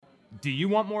Do you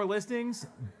want more listings?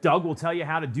 Doug will tell you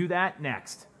how to do that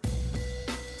next.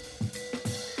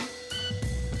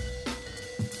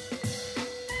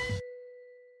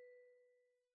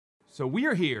 So we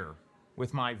are here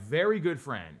with my very good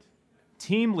friend,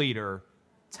 team leader,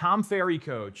 Tom Ferry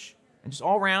coach, and just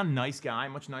all-around nice guy,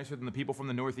 much nicer than the people from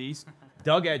the Northeast,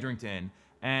 Doug Edrington.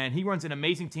 And he runs an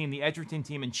amazing team, the Edrington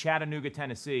team in Chattanooga,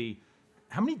 Tennessee.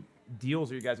 How many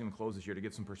deals are you guys going to close this year, to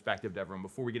give some perspective to everyone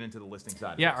before we get into the listing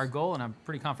side? Yeah, our goal, and I'm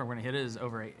pretty confident we're going to hit it, is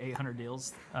over 800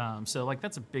 deals. So like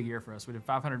that's a big year for us. We did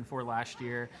 504 last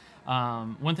year.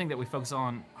 One thing that we focus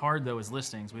on hard though is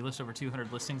listings. We listed over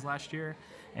 200 listings last year,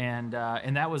 and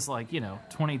that was like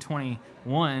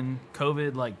 2021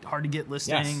 COVID, like hard to get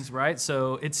listings, yes. right?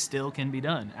 So it still can be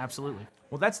done, absolutely.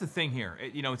 Well, that's the thing here.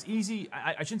 It's easy.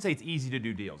 I shouldn't say it's easy to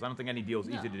do deals. I don't think any deal is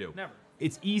easy to do. Never.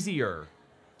 It's easier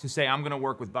to say I'm going to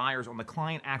work with buyers on the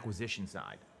client acquisition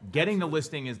side. Getting the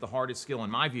listing is the hardest skill,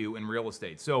 in my view, in real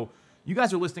estate. So you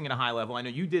guys are listing at a high level. I know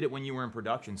you did it when you were in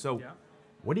production. So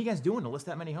what are you guys doing to list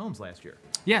that many homes last year?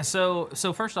 Yeah, so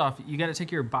first off, you got to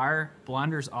take your buyer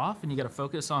blinders off, and you got to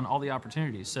focus on all the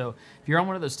opportunities. So if you're on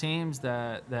one of those teams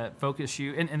that focus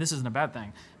you, and this isn't a bad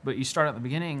thing, but you start at the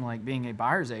beginning like being a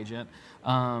buyer's agent,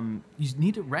 you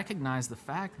need to recognize the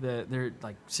fact that they're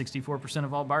like 64%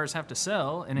 of all buyers have to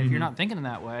sell, and if you're not thinking in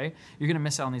that way, you're going to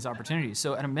miss out on these opportunities.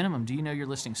 So at a minimum, do you know your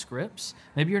listing scripts?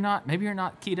 Maybe you're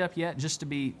not keyed up yet just to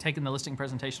be taking the listing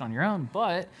presentation on your own,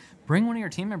 but bring one of your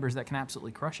team members that can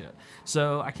absolutely crush it.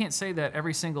 So I can't say that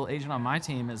every single agent on my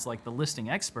team is like the listing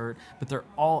expert, but they're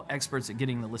all experts at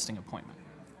getting the listing appointment.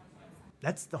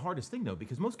 That's the hardest thing, though,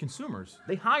 because most consumers,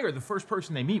 they hire the first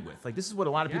person they meet with. Like, this is what a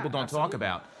lot of people don't talk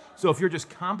about. So if you're just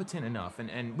competent enough,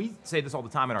 and we say this all the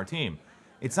time at our team,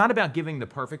 it's not about giving the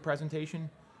perfect presentation.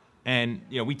 And,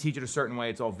 we teach it a certain way.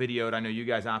 It's all videoed. I know you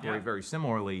guys operate very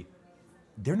similarly.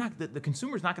 They're not, the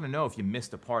consumer's not going to know if you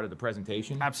missed a part of the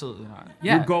presentation. Absolutely not.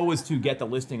 Yeah. Your goal is to get the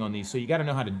listing on these, so you got to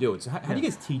know how to do it. So how do you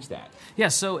guys teach that? Yeah,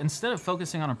 so instead of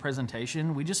focusing on a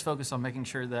presentation, we just focus on making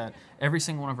sure that every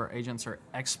single one of our agents are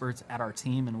experts at our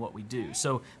team and what we do.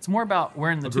 So it's more about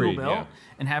wearing the tool belt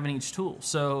and having each tool.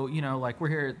 So, like we're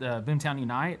here at the Boomtown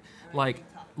Unite, like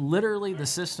literally the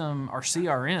system, our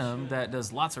CRM, that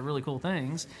does lots of really cool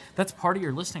things, that's part of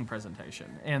your listing presentation.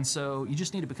 And so you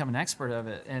just need to become an expert of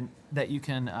it, and that you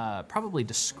can probably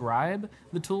describe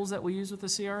the tools that we use with the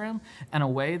CRM in a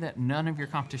way that none of your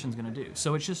competition is going to do.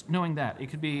 So it's just knowing that. It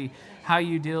could be how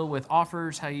you deal with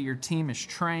offers, how your team is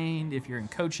trained, if you're in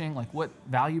coaching, like what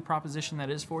value proposition that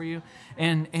is for you.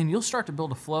 And you'll start to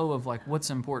build a flow of like what's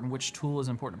important, which tool is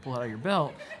important to pull out of your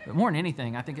belt. But more than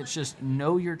anything, I think it's just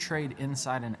know your trade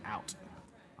inside and out.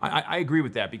 I agree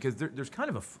with that, because there's kind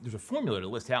of there's a formula to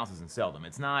list houses and sell them.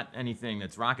 It's not anything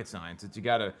that's rocket science. It's you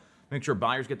got to make sure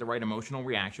buyers get the right emotional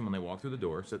reaction when they walk through the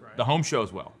door, so the home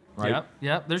shows well, right?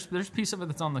 Yep. There's a piece of it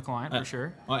that's on the client for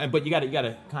sure. But you got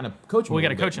to kind of coach them. We got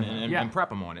to coach them and prep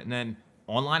them on it, and then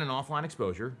online and offline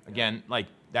exposure. Again, like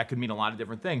that could mean a lot of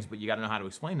different things, but you got to know how to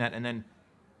explain that, and then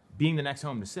being the next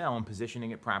home to sell and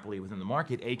positioning it properly within the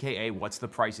market, aka what's the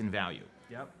price and value.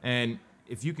 Yep. And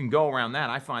if you can go around that,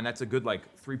 I find that's a good like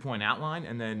 3-point outline,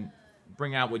 and then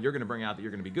bring out what you're going to bring out that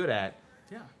you're going to be good at.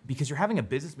 Yeah. Because you're having a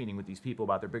business meeting with these people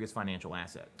about their biggest financial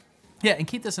asset. Yeah, and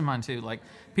keep this in mind too. Like,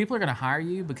 people are going to hire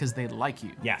you because they like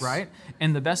you, yes, right?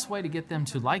 And the best way to get them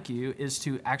to like you is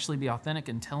to actually be authentic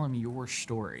and tell them your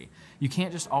story. You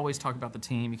can't just always talk about the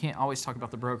team. You can't always talk about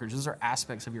the brokerage. Those are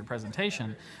aspects of your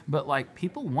presentation. But like,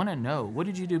 people want to know, what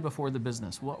did you do before the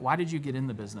business? Why did you get in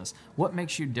the business? What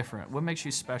makes you different? What makes you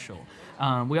special?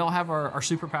 We all have our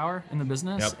superpower in the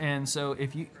business, and so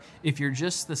if you're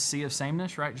just the sea of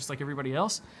sameness, right, just like everybody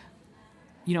else,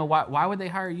 why would they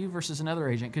hire you versus another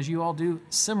agent? Because you all do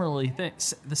similarly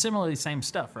same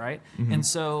stuff, right? And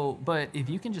so, but if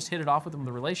you can just hit it off with them with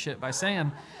a relationship by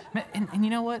saying, and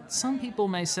you know what? Some people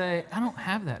may say, I don't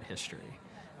have that history,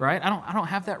 right? I don't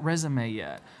have that resume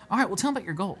yet. All right, well, tell them about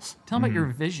your goals. Tell them about your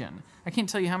vision. I can't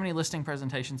tell you how many listing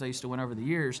presentations I used to win over the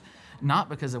years, not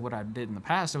because of what I did in the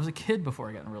past. I was a kid before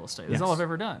I got in real estate. That's all I've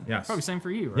ever done. Yes. Probably same for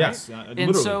you, right? Yes, and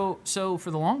literally. so for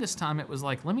the longest time, it was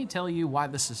like, let me tell you why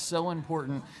this is so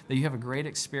important, that you have a great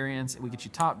experience, we get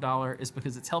you top dollar, is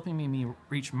because it's helping me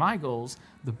reach my goals,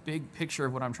 the big picture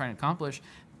of what I'm trying to accomplish.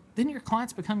 Then your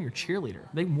clients become your cheerleader.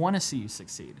 They want to see you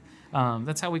succeed.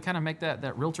 That's how we kind of make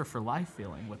that realtor for life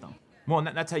feeling with them. Well,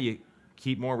 and that's how you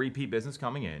keep more repeat business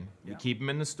coming in. You keep them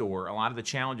in the store. A lot of the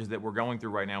challenges that we're going through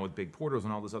right now with big portals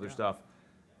and all this other stuff,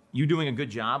 you doing a good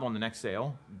job on the next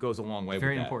sale goes a long way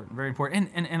Very with that. important, very important.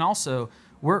 And also,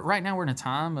 right now we're in a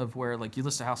time of where like you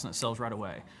list a house and it sells right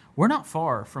away. We're not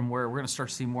far from where we're going to start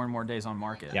to see more and more days on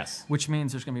market. Yes. Which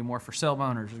means there's going to be more for sale by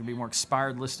owners. There's going to be more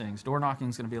expired listings. Door knocking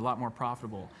is going to be a lot more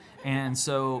profitable. And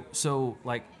so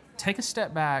like take a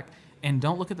step back and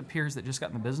don't look at the peers that just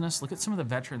got in the business. Look at some of the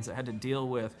veterans that had to deal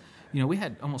with, we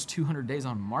had almost 200 days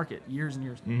on market years and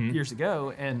years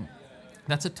ago, and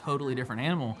that's a totally different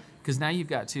animal because now you've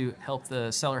got to help the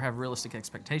seller have realistic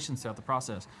expectations throughout the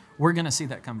process. We're going to see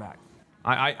that come back.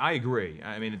 I agree.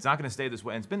 I mean, it's not going to stay this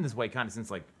way. And it's been this way kind of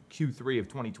since like Q3 of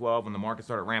 2012 when the market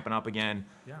started ramping up again.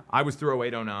 Yeah. I was through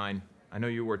 08, 09. I know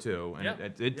you were too. And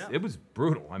Yeah. it was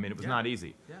brutal. I mean, it was not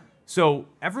easy. Yeah. So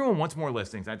everyone wants more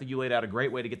listings. I think you laid out a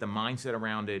great way to get the mindset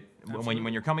around it Absolutely.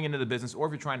 when you're coming into the business or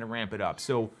if you're trying to ramp it up.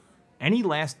 So any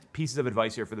last pieces of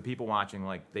advice here for the people watching?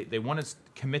 Like they want to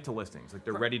commit to listings. Like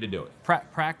they're ready to do it.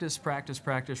 Practice,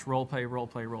 role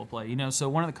play. So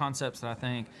one of the concepts that I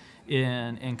think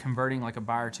in converting like a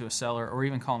buyer to a seller or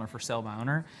even calling a for sale by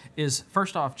owner is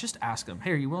first off, just ask them,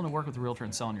 hey, are you willing to work with a realtor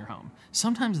and sell in your home?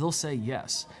 Sometimes they'll say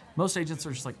yes. Most agents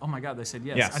are just like, oh my God, they said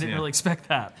yes. I didn't really expect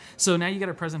that. So now you got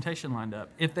a presentation lined up.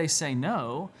 If they say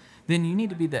no, then you need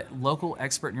to be that local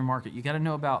expert in your market. You got to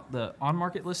know about the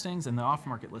on-market listings and the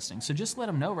off-market listings. So just let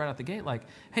them know right out the gate, like,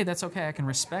 hey, that's okay. I can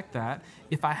respect that.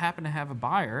 If I happen to have a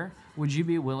buyer, would you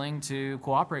be willing to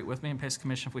cooperate with me and pay us a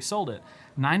commission if we sold it?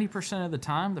 90% of the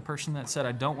time, the person that said,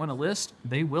 I don't want to list,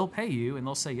 they will pay you and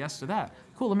they'll say yes to that.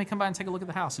 Cool, let me come by and take a look at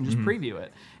the house and just preview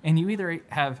it. And you either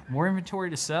have more inventory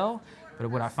to sell, but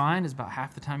what I find is about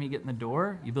half the time you get in the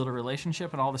door, you build a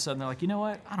relationship, and all of a sudden they're like, you know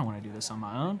what? I don't want to do this on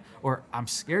my own, or I'm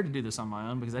scared to do this on my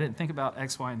own because I didn't think about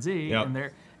X, Y, and Z.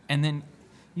 Yep. And then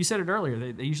you said it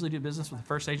earlier, they usually do business with the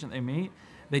first agent they meet.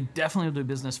 They definitely will do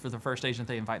business for the first agent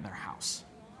they invite in their house.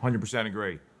 100%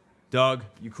 agree. Doug,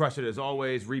 you crushed it as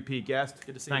always. Repeat guest.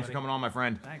 Good to see you, Thanks for buddy. coming on, my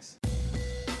friend. Thanks.